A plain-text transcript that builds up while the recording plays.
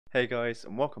Hey guys,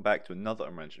 and welcome back to another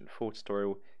Unreal Engine 4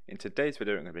 tutorial. In today's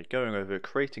video I'm going to be going over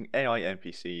creating AI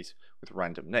NPCs with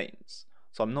random names.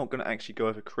 So I'm not going to actually go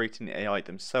over creating the AI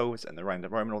themselves and the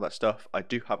random roam and all that stuff. I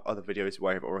do have other videos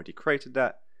where I've already created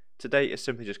that. Today is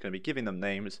simply just going to be giving them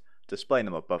names, displaying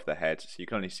them above their head so you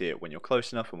can only see it when you're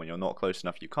close enough, and when you're not close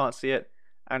enough you can't see it,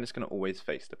 and it's going to always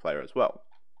face the player as well.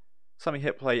 So let me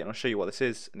hit play and I'll show you what this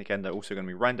is, and again they're also going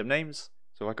to be random names.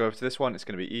 So if I go over to this one, it's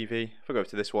going to be Evie. If I go over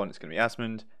to this one, it's going to be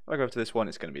Asmund. If I go over to this one,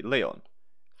 it's going to be Leon.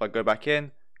 If I go back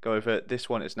in, go over, this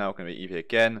one is now going to be Evie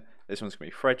again. This one's going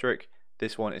to be Frederick.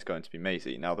 This one is going to be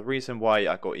Maisie. Now the reason why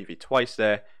I got Evie twice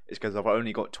there is because I've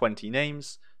only got 20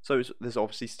 names. So there's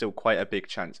obviously still quite a big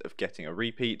chance of getting a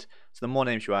repeat. So the more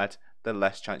names you add, the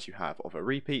less chance you have of a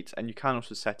repeat. And you can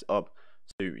also set it up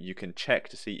so you can check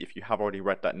to see if you have already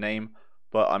read that name.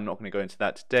 But I'm not going to go into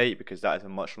that today because that is a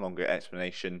much longer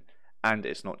explanation, and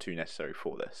it's not too necessary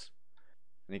for this.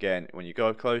 And again, when you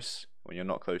go close, when you're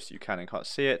not close, you can and can't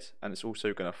see it, and it's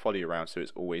also going to follow you around, so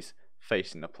it's always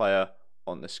facing the player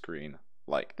on the screen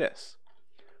like this.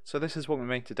 So this is what we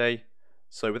made today.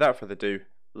 So without further ado,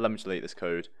 let me delete this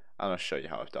code and I'll show you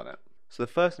how I've done it. So the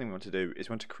first thing we want to do is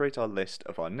we want to create our list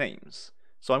of our names.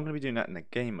 So I'm going to be doing that in the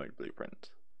game mode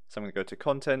blueprint. So I'm going to go to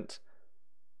content,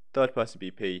 third person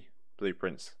BP,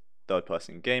 blueprints, third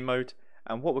person game mode,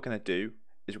 and what we're going to do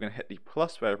is we're going to hit the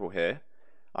plus variable here.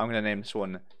 I'm going to name this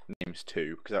one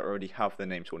names2 because I already have the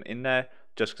names one in there,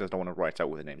 just because I don't want to write out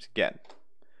all the names again.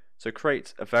 So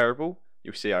create a variable.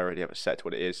 You'll see I already have it set to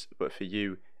what it is, but for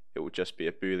you it will just be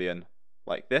a boolean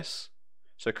like this.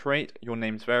 So create your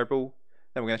names variable.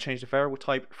 Then we're going to change the variable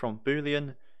type from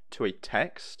boolean to a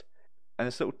text, and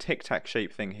this little tic tac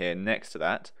shape thing here next to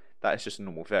that, that is just a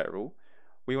normal variable.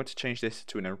 We want to change this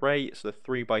to an array, so the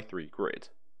 3x3 grid.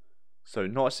 So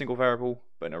not a single variable,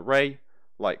 but an array,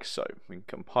 like so. We can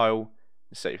compile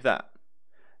and save that.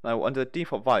 Now under the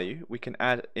default value, we can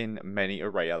add in many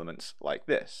array elements like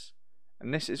this.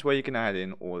 And this is where you can add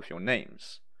in all of your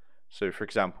names. So for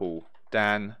example,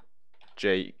 Dan,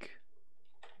 Jake,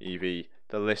 Evie,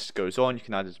 the list goes on. You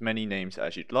can add as many names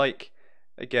as you'd like.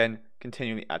 Again,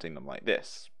 continually adding them like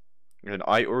this. And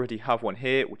I already have one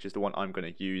here, which is the one I'm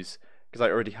going to use, because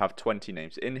I already have 20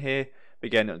 names in here. But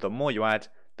again, the more you add,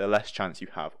 the less chance you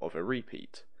have of a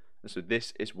repeat. And so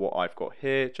this is what I've got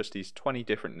here, just these 20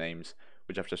 different names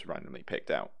which I've just randomly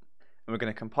picked out. And we're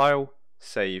going to compile,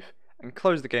 save, and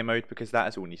close the game mode because that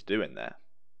is all we need to do in there.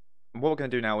 And what we're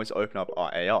going to do now is open up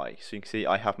our AI. So you can see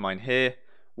I have mine here.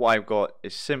 What I've got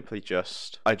is simply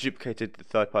just, I duplicated the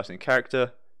third person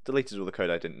character, deleted all the code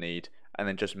I didn't need, and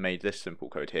then just made this simple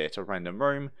code here to random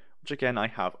roam, which again I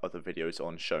have other videos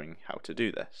on showing how to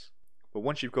do this. But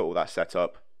once you've got all that set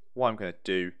up, what I'm going to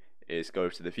do is go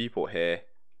over to the viewport here,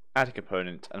 add a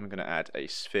component, and I'm going to add a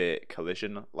sphere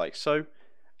collision like so.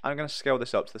 I'm going to scale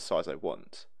this up to the size I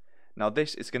want. Now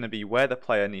this is going to be where the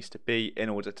player needs to be in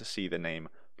order to see the name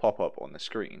pop up on the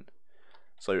screen.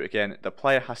 So again, the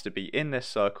player has to be in this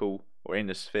circle, or in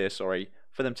this sphere, sorry,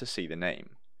 for them to see the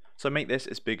name. So make this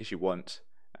as big as you want,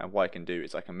 and what I can do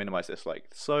is I can minimize this like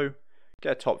so,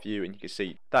 get a top view, and you can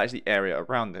see that is the area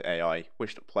around the AI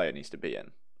which the player needs to be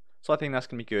in. So I think that's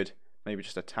going to be good, maybe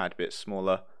just a tad bit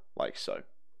smaller, like so.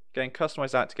 Again, customize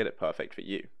that to get it perfect for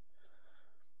you.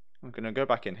 I'm going to go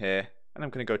back in here, and I'm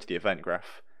going to go to the event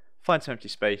graph, find some empty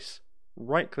space,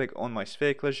 right click on my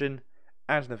sphere collision,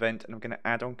 add an event, and I'm going to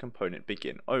add on component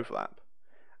begin overlap.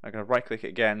 I'm going to right click it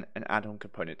again and add on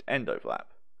component end overlap.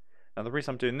 Now the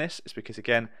reason I'm doing this is because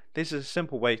again, this is a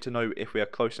simple way to know if we are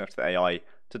close enough to the AI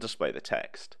to display the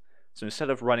text. So instead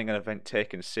of running an event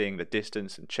tick and seeing the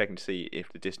distance and checking to see if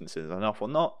the distance is enough or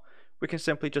not, we can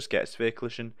simply just get a sphere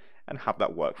collision and have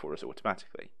that work for us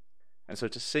automatically. And so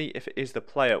to see if it is the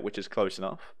player which is close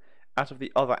enough, out of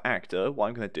the other actor, what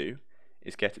I'm going to do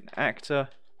is get an actor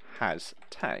has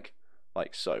tag,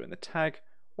 like so. And the tag,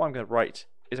 what I'm going to write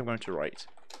is I'm going to write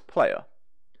player.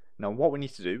 Now what we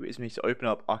need to do is we need to open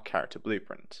up our character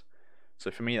blueprint.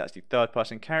 So for me that's the third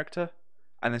person character,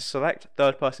 and then select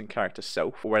third person character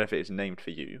self, or whatever it is named for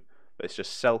you, but it's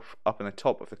just self up in the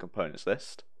top of the components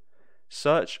list.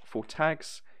 Search for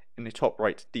tags in the top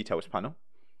right details panel,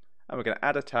 and we're going to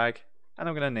add a tag, and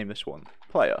I'm going to name this one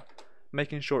player,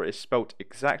 making sure it is spelt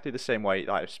exactly the same way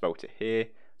that I've spelt it here,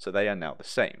 so they are now the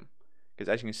same. Because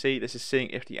as you can see, this is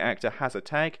seeing if the actor has a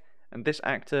tag, and this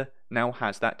actor now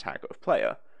has that tag of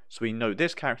player. So we know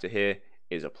this character here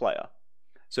is a player.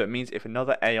 So it means if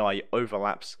another AI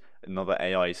overlaps another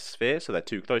AI's sphere, so they're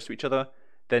too close to each other,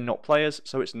 they're not players,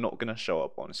 so it's not going to show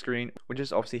up on the screen, which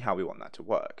is obviously how we want that to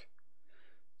work.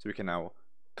 So we can now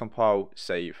compile,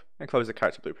 save, and close the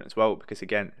character blueprint as well, because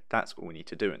again, that's all we need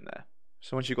to do in there.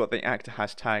 So once you've got the actor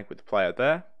has tag with the player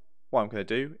there, what I'm going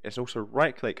to do is also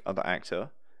right click on the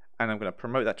actor, and I'm going to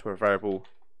promote that to a variable,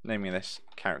 naming this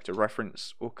character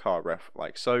reference or car ref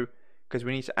like so, because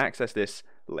we need to access this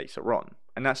later on,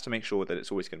 and that's to make sure that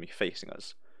it's always going to be facing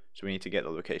us. So we need to get the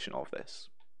location of this.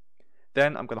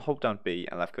 Then I'm going to hold down B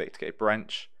and left click to get a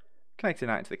branch, connecting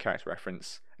that into the character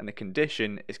reference, and the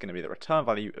condition is going to be the return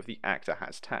value of the actor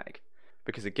has tag,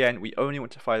 because again we only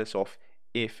want to fire this off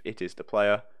if it is the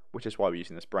player, which is why we're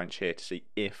using this branch here to see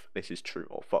if this is true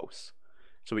or false.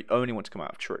 So we only want to come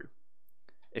out of true.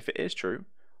 If it is true,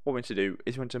 what we want to do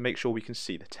is we want to make sure we can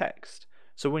see the text,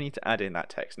 so we need to add in that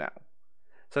text now.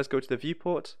 So let's go to the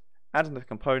viewport, add in the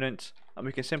component, and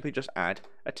we can simply just add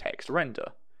a text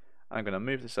render. I'm going to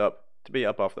move this up to be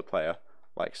above the player,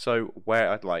 like so,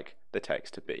 where I'd like the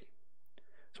text to be.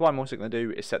 So what I'm also going to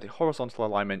do is set the horizontal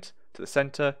alignment to the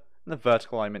center and the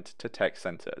vertical alignment to text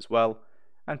center as well,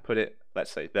 and put it,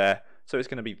 let's say there, so it's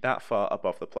going to be that far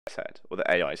above the player's head, or the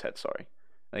AI's head, sorry.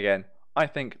 And again, I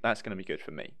think that's going to be good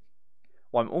for me.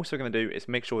 What I'm also going to do is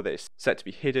make sure that it's set to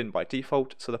be hidden by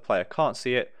default, so the player can't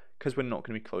see it, because we're not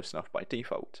going to be close enough by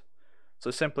default. So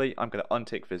simply, I'm going to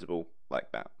untick visible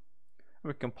like that.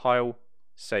 And we compile,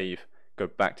 save, go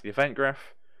back to the event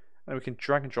graph, and we can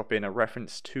drag and drop in a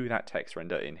reference to that text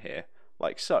render in here,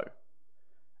 like so.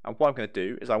 And what I'm going to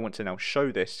do is I want to now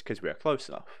show this because we are close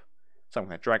enough. So I'm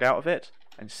going to drag out of it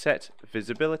and set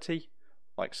visibility,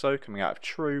 like so, coming out of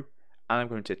true, and I'm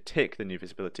going to tick the new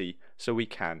visibility so we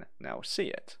can now see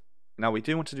it. Now we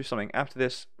do want to do something after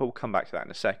this, but we'll come back to that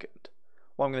in a second.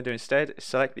 What I'm going to do instead is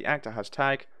select the actor has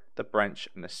tag, the branch,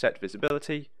 and the set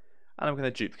visibility, and I'm going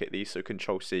to duplicate these, so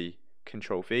Control C,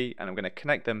 Control V, and I'm going to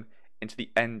connect them into the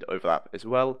end overlap as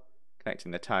well,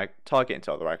 connecting the target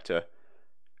into other actor,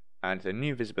 and the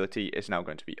new visibility is now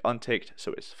going to be unticked,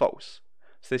 so it's false.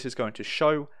 So this is going to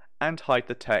show and hide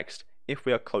the text if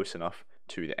we are close enough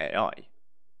to the AI.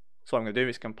 So what I'm going to do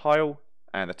is compile,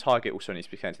 and the target also needs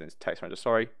to be connected into text render,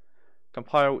 sorry.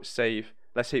 Compile, save,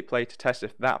 let's hit play to test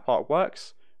if that part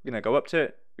works. We're going to go up to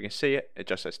it, we can see it, it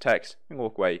just says text, we can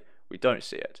walk away, we don't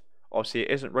see it. Obviously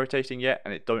it isn't rotating yet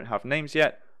and it don't have names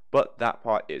yet, but that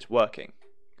part is working.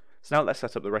 So now let's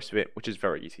set up the rest of it, which is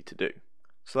very easy to do.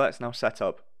 So let's now set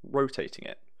up rotating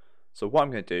it. So what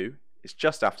I'm going to do is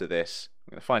just after this,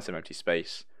 I'm going to find some empty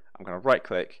space, I'm going to right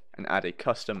click and add a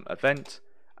custom event,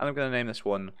 and I'm going to name this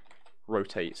one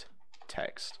rotate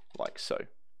text, like so. And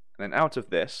then out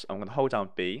of this, I'm going to hold down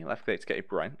B, left click to get a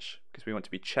branch, because we want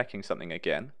to be checking something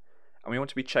again, and we want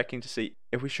to be checking to see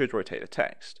if we should rotate the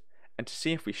text. And to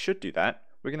see if we should do that,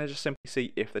 we're going to just simply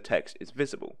see if the text is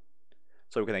visible.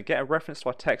 So we're going to get a reference to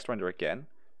our text render again.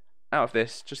 Out of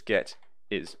this, just get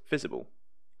is visible.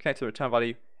 Connect the return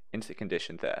value into the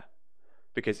condition there.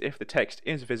 Because if the text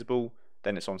is visible,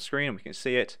 then it's on screen and we can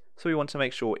see it, so we want to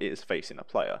make sure it is facing the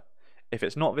player. If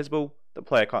it's not visible, the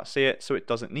player can't see it, so it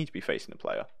doesn't need to be facing the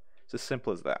player. It's as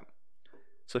simple as that.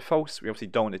 So false, we obviously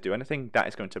don't want to do anything. That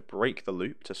is going to break the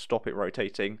loop to stop it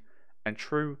rotating. And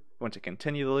true, we want to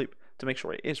continue the loop to make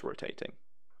sure it is rotating.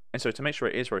 And so to make sure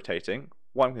it is rotating,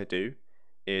 what I'm going to do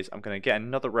is I'm going to get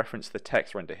another reference to the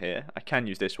text render here. I can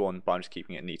use this one, but I'm just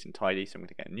keeping it neat and tidy, so I'm going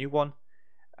to get a new one.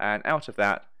 And out of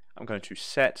that, I'm going to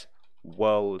set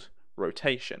world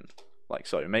rotation, like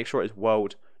so. Make sure it's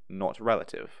world, not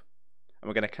relative. And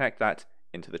we're going to connect that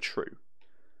into the true.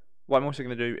 What I'm also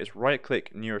going to do is right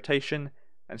click new rotation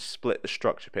and split the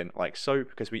structure pin like so,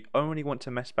 because we only want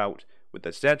to mess about with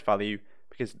the Z value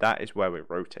because that is where we're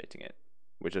rotating it.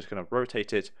 We're just going to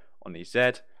rotate it on the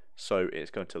Z, so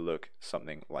it's going to look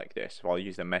something like this. If I'll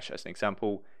use the mesh as an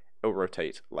example, it'll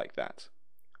rotate like that.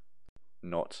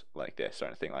 Not like this or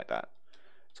anything like that.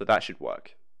 So that should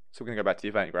work. So we're going to go back to the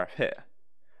event graph here.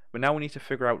 But now we need to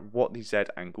figure out what the Z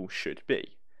angle should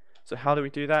be. So how do we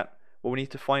do that? Well, we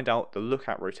need to find out the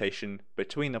lookout rotation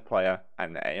between the player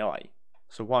and the AI.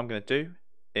 So what I'm going to do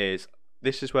is,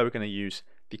 this is where we're going to use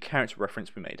the character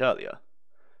reference we made earlier.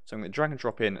 So I'm going to drag and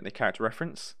drop in the character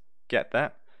reference, get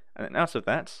that, and then out of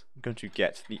that, I'm going to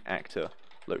get the actor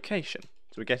location.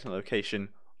 So we're getting the location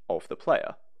of the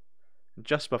player. And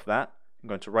just above that, I'm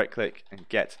going to right click and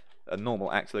get a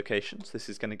normal actor location. So this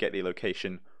is going to get the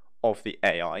location of the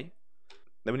AI.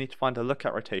 Then we need to find a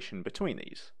lookout rotation between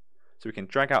these. So we can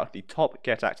drag out the top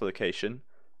get actor location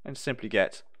and simply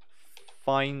get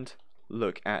find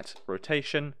look at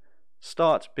rotation,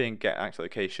 start being get actor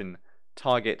location,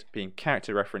 target being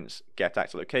character reference get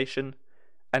actor location,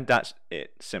 and that's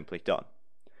it, simply done.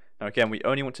 Now again, we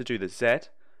only want to do the Z,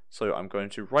 so I'm going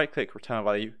to right click return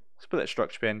value, split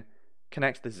structure pin,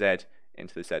 connect the Z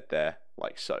into the Z there,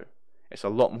 like so. It's a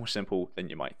lot more simple than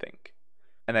you might think.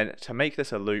 And then to make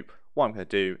this a loop, what I'm going to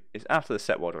do is after the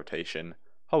set world rotation,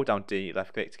 hold down D,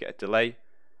 left click to get a delay,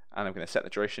 and I'm going to set the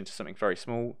duration to something very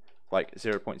small, like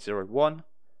 0.01,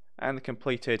 and the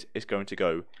completed is going to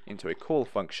go into a call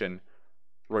function,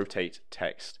 rotate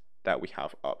text, that we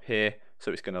have up here,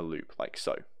 so it's going to loop like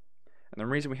so. And the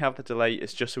reason we have the delay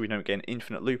is just so we don't get an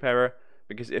infinite loop error,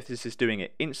 because if this is doing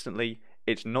it instantly,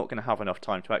 it's not going to have enough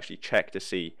time to actually check to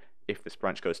see if this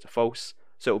branch goes to false,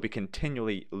 so it will be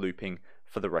continually looping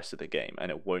for the rest of the game, and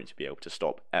it won't be able to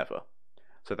stop ever.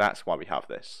 So that's why we have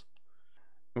this.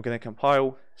 We're going to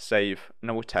compile, save, and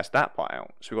then we'll test that part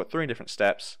out. So we've got 3 different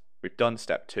steps. We've done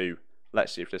step 2.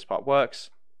 Let's see if this part works.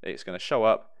 It's going to show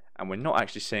up, and we're not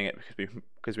actually seeing it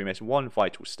because we missed one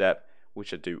vital step,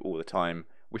 which I do all the time.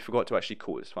 We forgot to actually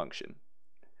call this function.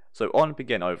 So on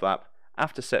begin overlap,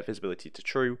 after set visibility to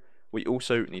true, we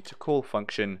also need to call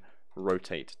function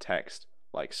rotate text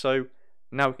like so.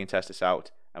 Now we can test this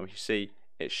out, and we can see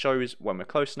it shows when we're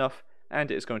close enough, and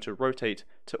it is going to rotate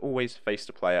to always face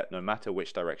the player no matter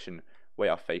which direction we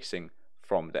are facing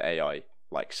from the AI,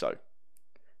 like so.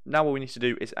 Now what we need to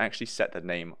do is actually set the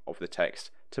name of the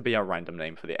text to be our random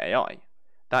name for the AI.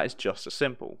 That is just as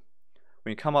simple.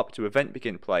 We can come up to event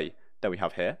begin play that we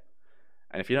have here,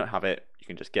 and if you don't have it, you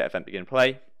can just get event begin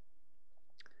play,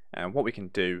 and what we can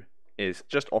do is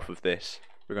just off of this,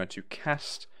 we're going to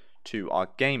cast to our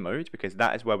game mode, because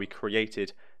that is where we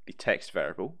created the text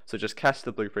variable. So just cast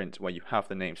the blueprint where you have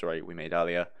the names array we made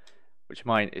earlier, which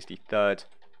mine is the third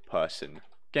person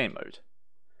game mode.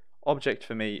 Object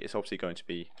for me is obviously going to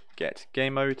be get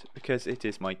game mode, because it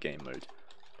is my game mode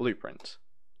blueprint,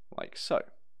 like so.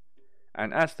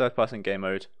 And as third person game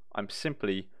mode, I'm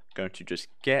simply going to just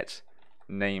get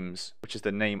names, which is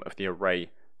the name of the array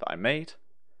that I made,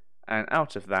 and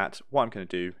out of that what I'm going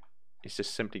to do is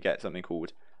just simply get something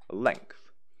called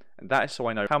length, and that is so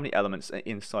I know how many elements are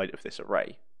inside of this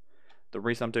array. The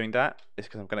reason I'm doing that is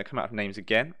because I'm going to come out of names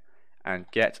again and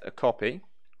get a copy,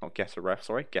 not get a ref,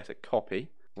 sorry, get a copy,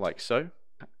 like so,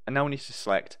 and now we need to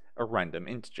select a random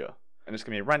integer, and it's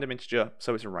going to be a random integer,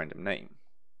 so it's a random name.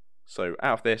 So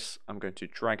out of this I'm going to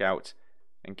drag out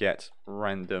and get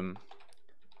random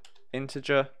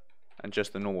integer, and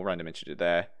just the normal random integer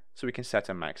there, so we can set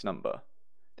a max number.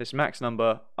 This max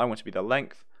number I want to be the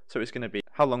length, so it's going to be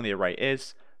how long the array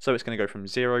is, so it's going to go from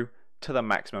 0 to the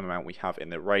maximum amount we have in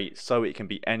the array, so it can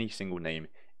be any single name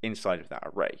inside of that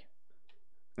array.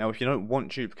 Now if you don't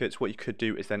want duplicates, what you could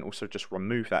do is then also just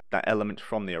remove that element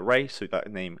from the array so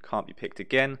that name can't be picked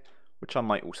again, which I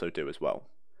might also do as well.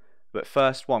 But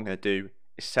first what I'm going to do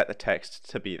is set the text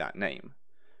to be that name.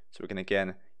 So we're going to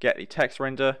again get the text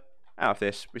render. Out of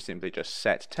this we simply just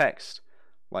set text,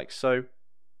 like so,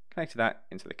 connect that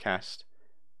into the cast,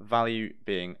 value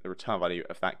being the return value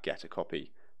of that getter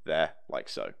copy there, like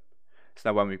so. So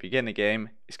now when we begin the game,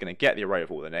 it's going to get the array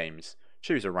of all the names,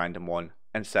 choose a random one,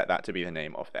 and set that to be the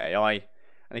name of the AI.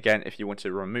 And again, if you want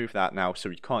to remove that now so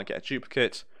you can't get a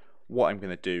duplicate, what I'm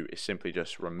going to do is simply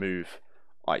just remove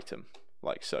item,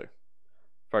 like so.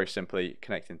 Very simply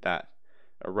connecting that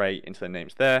array into the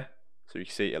names there, so you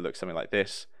can see it looks something like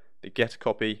this. The getter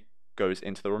copy goes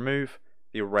into the remove,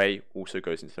 the array also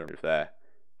goes into the remove there,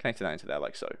 connecting that into there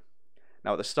like so.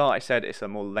 Now at the start I said it's a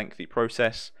more lengthy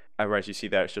process, whereas you see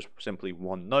there it's just simply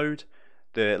one node.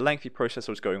 The lengthy process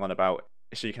I was going on about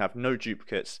is so you can have no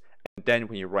duplicates, and then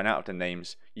when you run out of the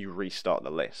names you restart the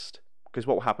list. Because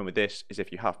what will happen with this is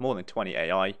if you have more than 20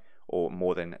 AI, or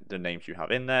more than the names you have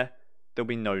in there, there'll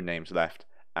be no names left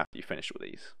after you finish all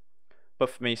these. But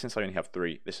for me, since I only have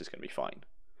 3, this is going to be fine.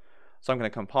 So I'm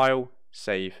going to compile,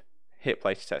 save, hit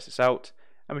play to test this out,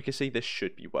 and we can see this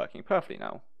should be working perfectly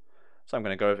now. So I'm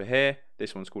going to go over here,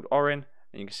 this one's called Orin,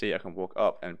 and you can see I can walk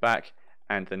up and back,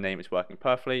 and the name is working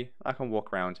perfectly. I can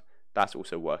walk around, that's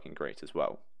also working great as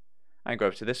well. And go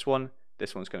over to this one's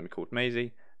going to be called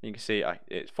Maisie, and you can see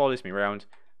it follows me around,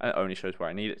 and it only shows where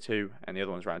I need it to, and the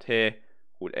other one's around here,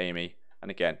 called Amy, and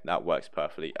again, that works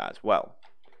perfectly as well.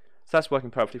 So that's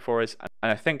working perfectly for us,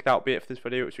 and I think that'll be it for this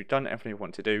video, which we've done everything we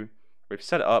want to do. We've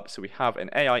set it up so we have an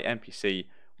AI NPC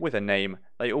with a name.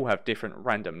 They all have different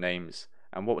random names,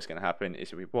 and what's going to happen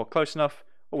is if we walk close enough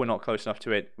or we're not close enough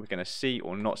to it, we're going to see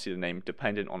or not see the name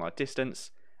dependent on our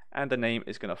distance, and the name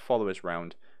is going to follow us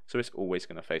around, so it's always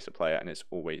going to face the player and it's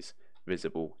always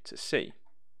visible to see.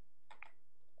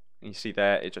 And you see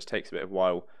there it just takes a bit of a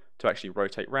while to actually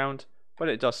rotate round, but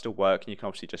it does still work, and you can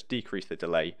obviously just decrease the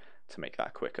delay to make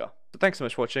that quicker. So thanks so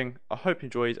much for watching. I hope you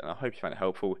enjoyed and I hope you found it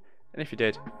helpful, and if you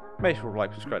did, make sure to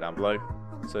like, subscribe down below.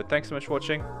 So thanks so much for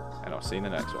watching, and I'll see you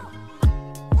in the next one.